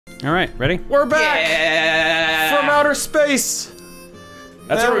All right, ready? We're back from outer space.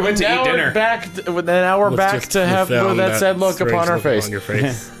 That's where we went to eat dinner. Now we're back to have that sad look upon our face. On your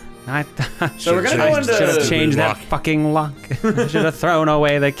face. So we're gonna go into. Should have changed that fucking lock. Should have thrown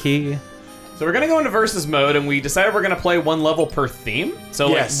away the key. So we're gonna go into versus mode, and we decided we're gonna play one level per theme. So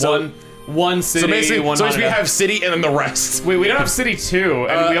Yes, like one city, So basically, one we haunted house. have city and then the rest. Wait, we don't have city 2,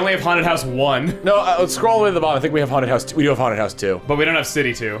 and we only have haunted house 1. No, let's scroll all the way to the bottom. I think we have haunted house. We do have haunted house 2. But we don't have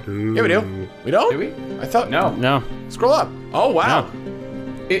city 2. Yeah, we do. We don't? Do we? I thought No. No. Scroll up. Oh wow.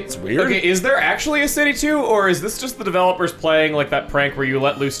 It's weird. Okay, is there actually a city 2, or is this just the developers playing like that prank where you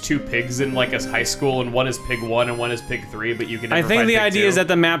let loose 2 pigs in like a high school, and one is pig 1 and one is pig 3, but you can never I think find the pig idea 2? is that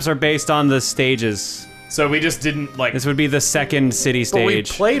the maps are based on the stages. So we just didn't like. This would be the second city But we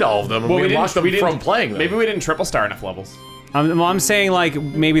stage. played all of them, and Well, we didn't- unlocked them we didn't- from playing them. Maybe we didn't triple star enough levels. I'm saying like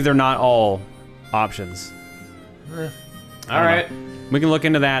maybe they're not all options. All right. We can look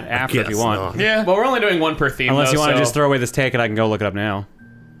into that after if you guess want. not. Yeah. Well, we're only doing one per theme. Unless though, you want to so- just throw away this ticket, I can go look it up now.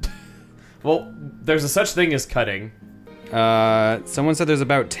 Well, there's a such thing as cutting. Someone said there's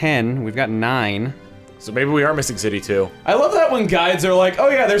about 10. We've got 9. So maybe we are missing city 2. I love that when guides are like, oh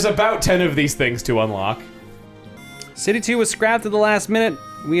yeah, there's about 10 of these things to unlock. City 2 was scrapped at the last minute.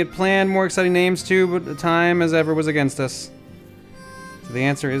 We had planned more exciting names too, but the time as ever was against us. So the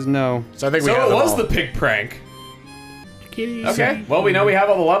answer is no. So I think we So have it them was all. the pig prank. Kitties. Okay. Well, we know we have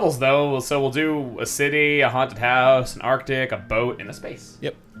all the levels though, so we'll do a city, a haunted house, an Arctic, a boat, and a space.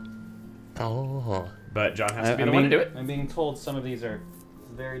 Yep. Oh. But John has to be the one to do it. I'm being told some of these are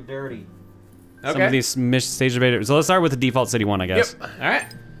very dirty. Okay. Some of these stage debaters. So let's start with the default city one, I guess. Yep. All right.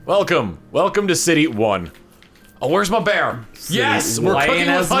 Welcome to city 1. Oh, where's my bear? Yes, we're Lion cooking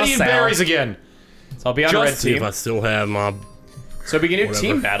as with honey and myself. berries again. So I'll be on the red Just See if team. I still have my. So we can do whatever.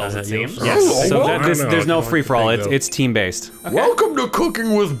 team battles, it seems. Yes. So well, there's no I free for all. think It's team based. Welcome to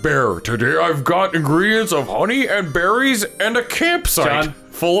Cooking with Bear. Today I've got ingredients of honey and berries and a campsite John.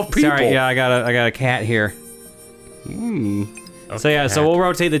 full of people. Sorry, yeah, I got a cat here. So yeah, so we'll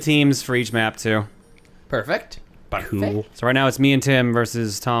rotate the teams for each map too. Perfect. Cool. So right now it's me and Tim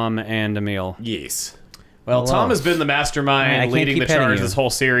versus Tom and Emil. Yes. Well, Hello. Tom has been the I mastermind can't leading keep the petting charge you. this whole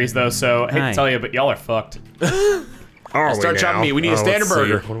series, though. So I hate Hi. to tell you, but y'all are fucked. Are Start we chopping now? meat. We need a standard let's see.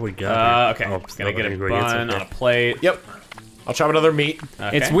 burger. What do we got? Okay. here? Oh, Just gonna get a ingredients, bun okay. on a plate. Yep. I'll chop another meat.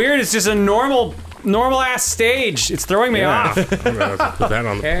 Okay. It's weird. It's just a normal ass stage. It's throwing me off. I'm gonna put that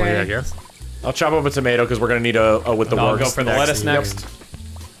on the plate, I guess. I'll chop up a tomato because we're gonna need a with the I'll works. go for the lettuce next.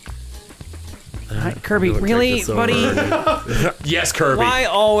 Kirby, Go and take really, this over buddy? and- Yes, Kirby. Why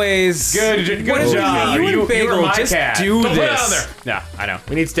always? Good What is job. You and You were Bagel my just cat. do Don't this. put it on there. Yeah, I know.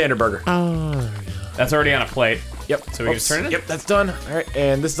 We need standard burger. That's already on a plate. Yep. So we can just turn it in? Yep, that's done. All right,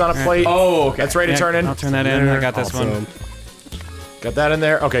 and this is on a plate. Oh, okay. That's ready to turn in. I'll turn that in. I got this one. Awesome. Got that in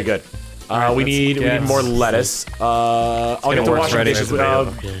there. Okay, good. right, we let's need get- more lettuce. I'll get to works washing ready. dishes.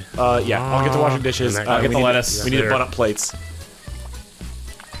 Okay. Yeah, I'll get to washing dishes. And I'll get we the need- lettuce. We need to There. bun up plates.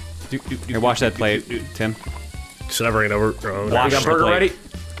 Here, wash that plate, Tim. Should I bring it over? Oh, We Wash got the burger plate. ready.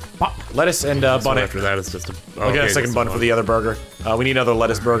 Pop. Lettuce and So bun it. after that, it's just a. I'll get a second this bun is for the other burger. We need another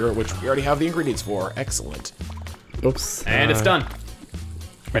lettuce burger, which we already have the ingredients for. Excellent. Oops. And it's done.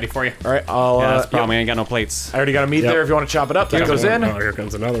 Ready for you. All right, I'll. Yeah, that's the Yep. problem. We ain't got no plates. I already got a meat Yep. there. If you want to chop it up, that goes in. Oh, here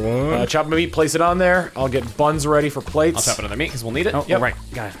comes another one. Chop my meat, place it on there. I'll get buns ready for plates. I'll chop another meat because we'll need it. Oh, Yep. right.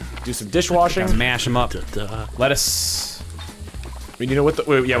 Got it. Do some dishwashing. Mash them up. Da-da. Lettuce. We need it with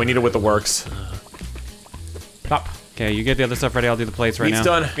the. Yeah, we need it with the works. Pop. Okay, you get the other stuff ready. I'll do the plates right Meat's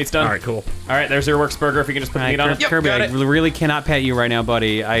now. done. Meat's done. All right, cool. All right, there's your works burger. If you can just put the Hi, meat on it. Kirby, got I it. really cannot pet you right now,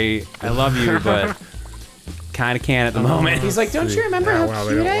 buddy. I love you, but kind of can at the moment. He's like, don't you remember Yeah, how well,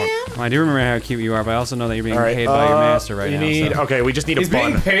 they cute don't I want- am? Well, I do remember how cute you are, but I also know that you're being All right. paid by your master right we now. need. so. Okay, we just need a He's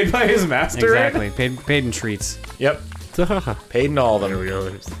bun. being paid by his master. right? Exactly. Paid in treats. Yep. There Paid in all of them. we go.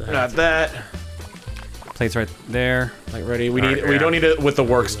 There's that. Not that. Plates right there. Like ready. We All need. right, We yeah. don't need it with the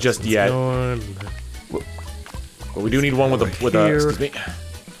works just yet. Going. But we do need one with a Here. Excuse me.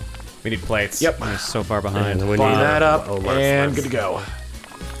 We need plates. Yep. You're so far And behind. we Bun need that up oh, and lettuce. good to go.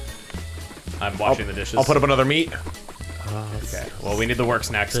 I'm washing the dishes. I'll put up another meat. Okay. Well, we need the works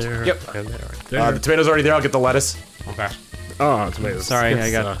next. There. Yep. And there. Right there. The tomatoes already there. I'll get the lettuce. Okay. Oh, tomatoes. Sorry, It's,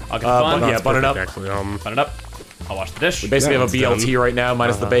 I got- I'll get the bun. yeah, bun it up. Actually, Bun it up. I'll wash the dish. We basically have a Yeah, it's BLT right now,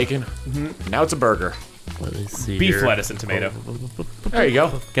 minus the bacon. Now it's a burger. let me see Beef here. lettuce and tomato. There you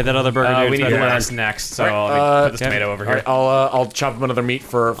go. Get that other burger, dude. We It's need better. lettuce next, so Alright, I'll put this okay. tomato over All here. right, I'll chop up another meat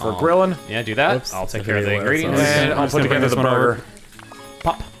for grilling, Yeah, do that. Oops. I'll take I care of the didn't realize ingredients. that. and I'm I'll just put gonna bring together this the one over. burger.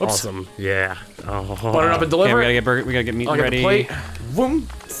 Pop. Oops. Awesome. Yeah. Oh. Butter it up and Okay, deliver we gotta it. get burger. We gotta get meat I'll get ready. the plate. Boom.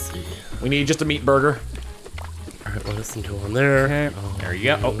 We need just a meat burger. Alright, lettuce and 2 on there. Okay. There you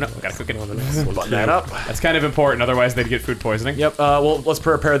go. Oh, no, gotta cook it. On the next one, Button too. that up. That's kind of important, otherwise they'd get food poisoning. Yep. Well, let's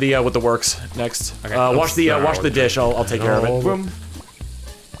prepare the with the works next. Okay. Wash the dish. I'll take care of it. Boom.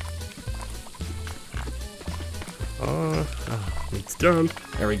 It's done.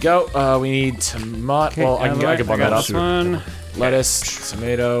 There we go. We need tomato. Well, I can button that up. This one. Lettuce,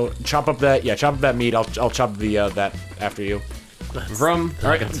 tomato. Chop up that. Yeah, chop up that meat. I'll chop the that after you. Vroom. All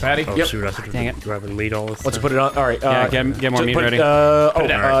right, patty. Oh, Yep. shoot, I should Dang have it. grabbing meat all this Let's time. put it on. All right. Yeah, get more just meat put, ready. Put it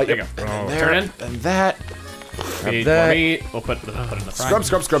down. Yep. There you go. And Oh. there, Turn in. and that. We need that. more meat. We'll put it in the fry.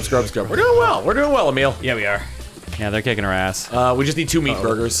 Scrub. We're doing well. We're doing well, Emil. Yeah, we are. Yeah, they're kicking our ass. We just need 2 meat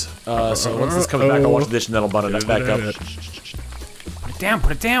burgers. So once this comes back, I'll wash the dish and then I'll bun it back up. Put it down.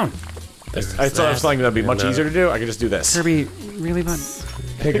 Put it down. I thought I was thinking that'd be much easier to do. I could just do this. Kirby, really, bud?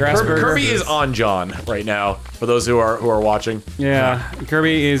 Kirby is on John right now. For those who are watching. Yeah,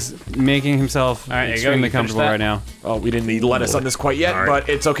 Kirby is making himself All right, there you go. extremely You finish comfortable that? right now. Oh, we didn't need lettuce on this quite yet, All right. but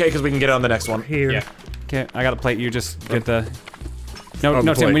it's okay because we can get it on the next one. Here. Yeah. Okay, I got a plate. You just get the. No, Oh,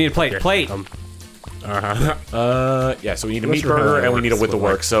 no, Tim. plate. We need a plate. Yeah, Plate. Yeah, so we need a What's meat your burger hand and we need a works with the look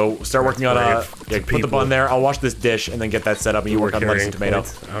like? work. So start working on Like, yeah, to put the bun people. there. I'll wash this dish and then get that set up and you work on lettuce and tomato.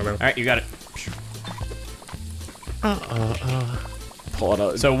 I don't know. All right, you got it. Pull it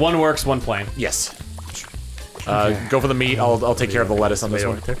out. So 1 works, 1 plain. Yes. Go for the meat. I'll take care of the lettuce on this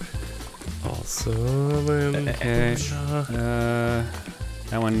one. Right there. Awesome. Okay.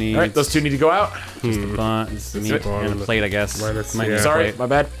 That one needs. All right, those 2 need to go out. the bun, this meat, it. and a plate, I guess. Lettuce, Might need yeah. a Sorry, plate. my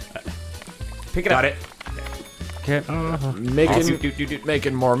bad. Pick it Got up. it. Okay.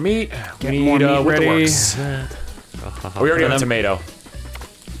 Making more meat. We more need meat with the ready. works. We already have a them. tomato.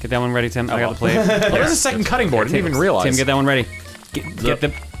 Get that one ready, Tim. I got the plate. Oh, there's a second cutting board. I didn't even realize. Tim, get that one ready. Get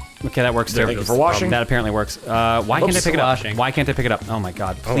the. Okay, that works too. Thank you for washing. That apparently works. Why can't I Oops. pick it up? Washing. Why can't I pick it up? Oh my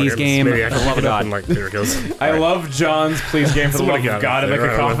god. Oh my Please, goodness, game. maybe I For can the love of pick it up God. and, like, there it goes. I love John's please game for the love of God in the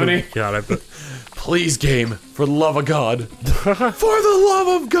cacophony. God, I put. Please, game, for the love of God. For the love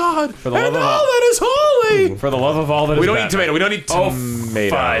of God. For the love and of all all. that is holy. For the love of all that is We don't bad. need tomato. We don't need Oh,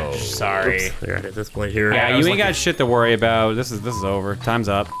 tomato. fudge. Sorry. There, I got this plate here. Yeah, I you was ain't got looking- shit to worry about. This is over. Time's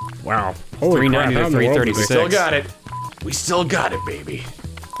up. Wow. Holy 390 crap, to how in the world did 336. Still got it. We still got it, baby.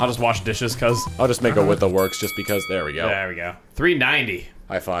 I'll just wash dishes, cuz. I'll just make a with the works just because. There we go. There we go. 390.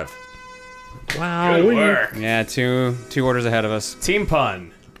 High five. they- Wow. Good work. Yeah, two orders ahead of us. Team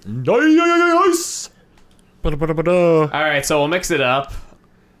pun. Nice. Ba-da-ba-da-ba-da. Alright, so we'll mix it up.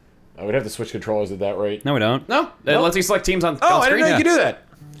 I would have to switch controllers at that rate. No, we don't. No, it lets you select teams on, Oh, on I didn't screen. know you could do that.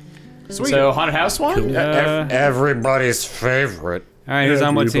 Sweet. So, Haunted House one? Everybody's favorite. All right, who's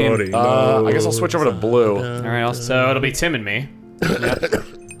on what team? Everybody I guess I'll switch over to blue. All right, I'll. So, it'll be Tim and me.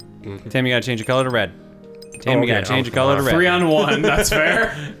 Tim, you gotta change your color to red. Tim, you Okay, gotta change your I'll- color to red. 3 on 1, that's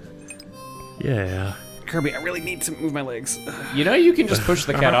fair. Yeah. Kirby, I really need to move my legs. You know you can just push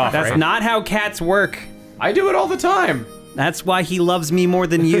the cat off, That's right? not how cats work. I do it all the time. That's why he loves me more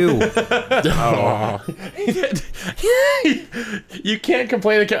than you. You can't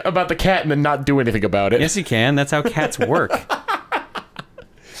complain about the cat and then not do anything about it. Yes, you can. That's how cats work.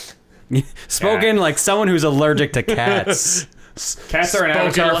 Spoken like someone who's allergic to cats. Cats are an Spoken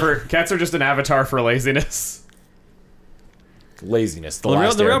avatar like- for cats are just an avatar for laziness. Laziness. The, Well,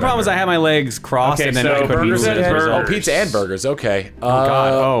 last the real problem is airbender. I had my legs crossed Okay, and then so I couldn't burgers move and it as a burgers. result. Oh, pizza and burgers. Okay.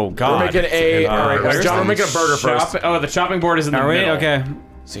 God. Oh, God. We're making a. All right, where's John, the we're making a burger first. Oh, the chopping board is in the Are we? middle. Okay.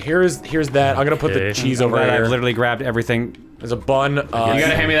 So here's that. I'm gonna put the Okay. cheese I'm over glad here. I've literally grabbed everything. There's a bun. You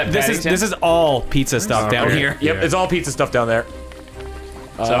gotta hand me that This patty, is Tim. this is all pizza stuff down Okay. here. Yep, it's all pizza stuff down there.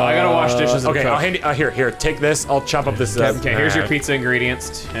 So I gotta wash dishes and Okay, cook. I'll hand you. Here. Take this. I'll chop up this. Okay, here's your pizza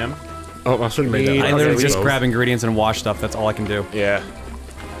ingredients, Tim. Oh, I should have made that. I I one. literally Okay, just so- grab ingredients and wash stuff. That's all I can do. Yeah.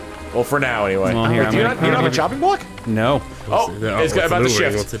 Well, for now anyway. Well, here, Wait, I'm do you gonna- not have a chopping block? No. Oh, Yeah, it's what's about it the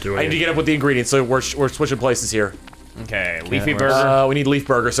doing? What's it shift. doing? I need to get up with the ingredients, so we're switching places here. Okay, leafy that burger. We need leaf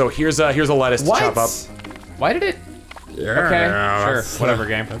burger. So here's a lettuce to chop up. Why did it? Yeah, Okay, sure. that's- Whatever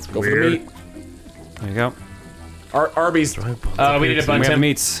game. That's Go weird. for the meat. There you go. Arby's. We need a bun, We have Tim.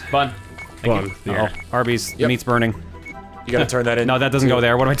 meats. Bun. Bun. Yeah. Oh, Arby's. Yep. Meat's burning. You gotta turn that in. No, that doesn't go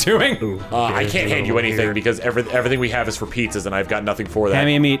there. What am I doing? Ooh, I okay, can't hand you over anything here. because everything we have is for pizzas, and I've got nothing for that. Hand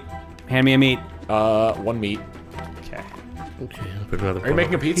me a meat. Hand me a meat. One meat. Okay. Okay, I'll put another. Are you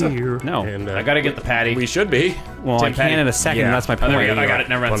making a pizza? Here, No. and, I gotta get the patty. We should be. Well, Tim I Patty. can in a second. Yeah. That's my Oh, point. there we go. I got it.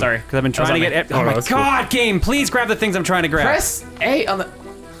 Never mind. Bun. Sorry. Because I've been trying to on get. me. Oh, my that's cool. God, game! Please grab the things I'm trying to grab. Press A on the.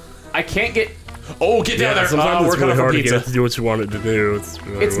 I can't get. Oh, get down Yeah, there. sometimes it's Working really on hard for to get it pizza. to do what you want it to do. It's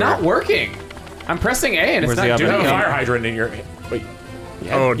really It's not weird. working. I'm pressing A and Where's it's the not oven? You have doing a it. fire hydrant in your. Wait. You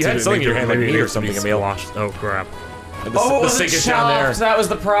had, Oh, you had something in your hand, like meat or something, Emil. Oh crap. Oh, the sink is down there. That was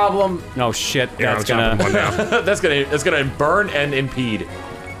the problem. Oh shit, Yeah, that's I'm chopping one gonna... now. That's gonna burn and impede.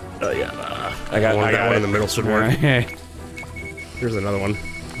 Yeah. I got that one it. in the middle should work. Alright. Here's another one.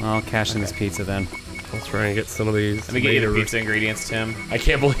 I'll cash in this pizza then. I'll try and get some of these. Let me get you the tomatoes. pizza ingredients, Tim. I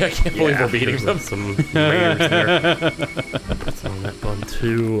can't believe we're beating There's them. some tomatoes there. Put some on that bun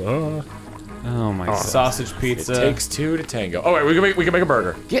too. Oh my god. Sausage It pizza. takes two to tango. Oh wait, we can make a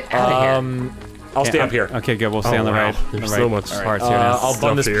burger. Get out of here. I'll stay up here. Okay, good. We'll stay on the wow. right. There's the so right much parts here now. I'll bun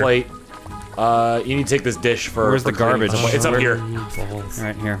stuff this here. plate. You need to take this dish for. Where's for the cleaning garbage? some- It's up here. Balls.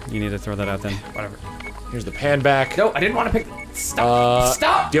 Alright, here. You need to throw that out then. Whatever. Here's the pan back. No, I didn't want to pick. Stop!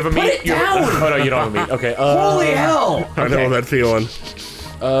 Stop! Do you have a Put meat? it You have down! oh no, you don't have a meat. Okay. Holy hell! I know that feeling.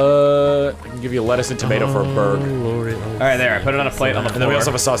 I can give you lettuce and tomato for a burger. Lordy, All right, there. I put it on a plate on the floor. And then we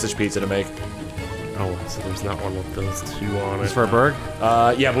also have a sausage pizza to make. Oh, so there's not one with those two on it. Just for a burg?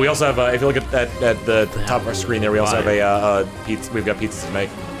 Yeah, but we also have. If you look at the top of our screen there, we also have a pizza. We've got pizzas to make.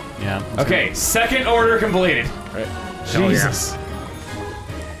 Yeah. Okay, second order completed. Right. Jesus.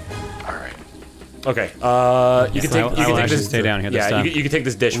 All right. Okay. You can I will take actually this. stay down here this Yeah, time. you can take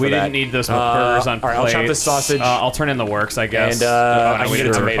this dish We for that. didn't need those burgers on All right, I'll chop this plates. sausage. I'll turn in the works, I guess. And I can we get a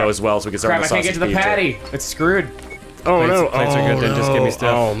didn't. tomato as well, so we can start Crap, I with the can't get sausage to the pizza. patty. It's screwed. Oh no! plates are good, then just give me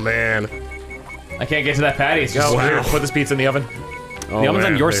stuff. Oh man! I can't get to that patty. It's just Go Wow. here, put this pizza in the oven. Oh, oven's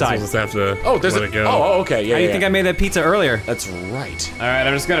on man, your they side. Just have to Oh, there's let a. it go. Oh, okay. Yeah, How do you yeah, think I made that pizza earlier? That's right. All right,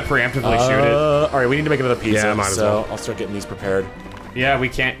 I'm just gonna preemptively shoot it. All right, we need to make another pizza, Yeah, might as so well. I'll start getting these prepared. Yeah, we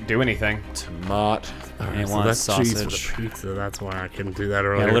can't do anything. Tomat. I So want that's cheese for sausage. the pizza. That's why I couldn't do that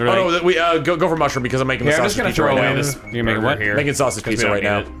earlier. literally. Oh, no, we go for mushroom because I'm making Here, the I'm just sausage gonna pizza throw right away now. this. You making what? burger here. Making sausage 'cause we pizza don't right need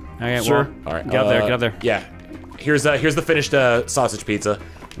now. it. Okay, Sure. well, All right. get up there, get up there. Yeah. Here's the finished sausage pizza.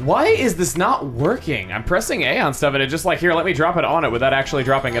 Why is this not working? I'm pressing A on stuff and it just like, here, let me drop it on it without actually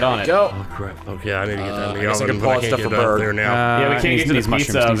dropping it on it. Go. Oh crap! Okay, I need to get that in I the guess I oven, can but pull I out can't stuff get for it up Berg. there now. Yeah, we can't get to the needs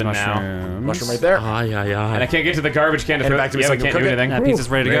pizza mushrooms, oven now. mushrooms. Mushroom right there. And I can't get to the garbage can to And throw back to me yeah, so I we can can't cook do it. anything. That pizza's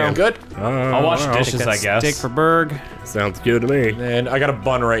ready to man. go. Good. I'll wash wow. dishes, I guess. Steak for Berg. Sounds good to me. And I got a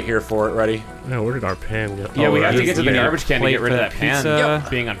bun right here for it ready. Now, where did our pan go? Yeah, Oh, we right have to here. get to the Yeah. garbage can to Plate get rid for of that that pan pizza.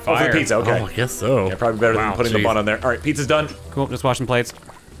 being on Oh, fire. for the pizza. Okay. Oh, I guess so. Yeah, probably better Wow, than putting the geez. bun on there. All right, pizza's done. Cool, just washing plates.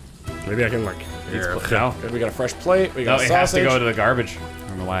 Maybe I can like. No, Good, we got a fresh plate. We no, got it sausage. has to go to the garbage. I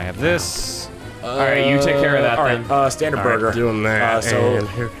don't know why I have this. All right, you take care of that All then. right, standard All right, burger. doing that. So and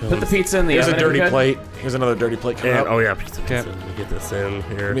here comes. Put the pizza in the here's oven. a dirty if you could. plate. Here's another dirty plate coming And, up. oh yeah, pizza. Okay. Let me get this in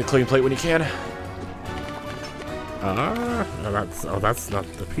here. Give me a clean plate when you can. That's not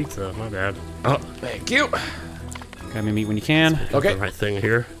the pizza. My bad. Oh, Thank you. Grab me meat when you can. Okay. the right thing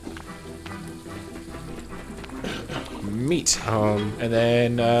here. Meat. Um, And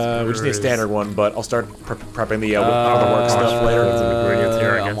then we just need a Where standard is- one, but I'll start prepping the work stuff later. some ingredients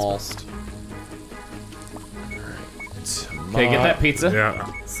here, I guess. Almost. Okay, get that pizza. Yeah,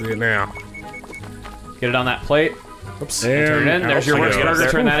 see it now. Get it on that plate. Oops. And Turn it in. There's your out works it goes.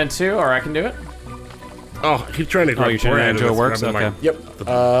 burger. Turn that in too, or I can do it. Oh, I keep trying to. Oh, you're turning that into a works? Okay. Yep.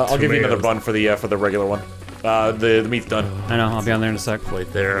 I'll give you another tomatoes. bun for the regular one. The meat's done. I know, I'll be on there in a sec.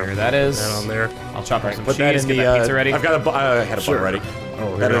 Plate there. Here that is. That on there. I'll chop up some Put that cheese. in Get the that pizza ready. I've got I had a Sure. bun ready.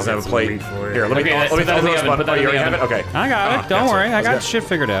 Oh, That here, doesn't I'll have a get some plate. meat for you. Here, let me Okay, let me put that in the throw this oven, bun. put that Oh, in you the already have it? oven. Okay. I got it. Don't yes, worry. I I was got gonna- shit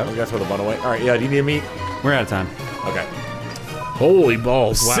figured out. We gotta throw the bun away. All right. Yeah. Do you need a meat? We're out of time. Okay. Holy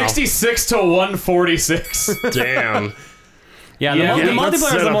balls! Wow. 66 to 146. Damn. Yeah, Yeah, the that multiplayer is the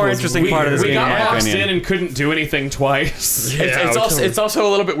setup more was interesting part of this we game, in got my boxed opinion. in and couldn't do anything twice. Yeah, It's also a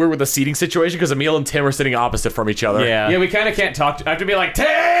little bit weird with the seating situation because Emil and Tim are sitting opposite from each other. Yeah. Yeah, we kind of can't talk. I have to be like,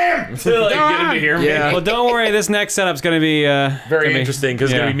 Tim! To like get him to hear me. Yeah. Well, don't worry. This next setup's gonna be Very interesting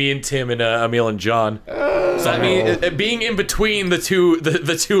because it's yeah. gonna be me and Tim and Emil and John. So I mean, being in between the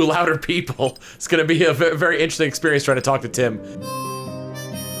two louder people, it's gonna be a very interesting experience trying to talk to Tim.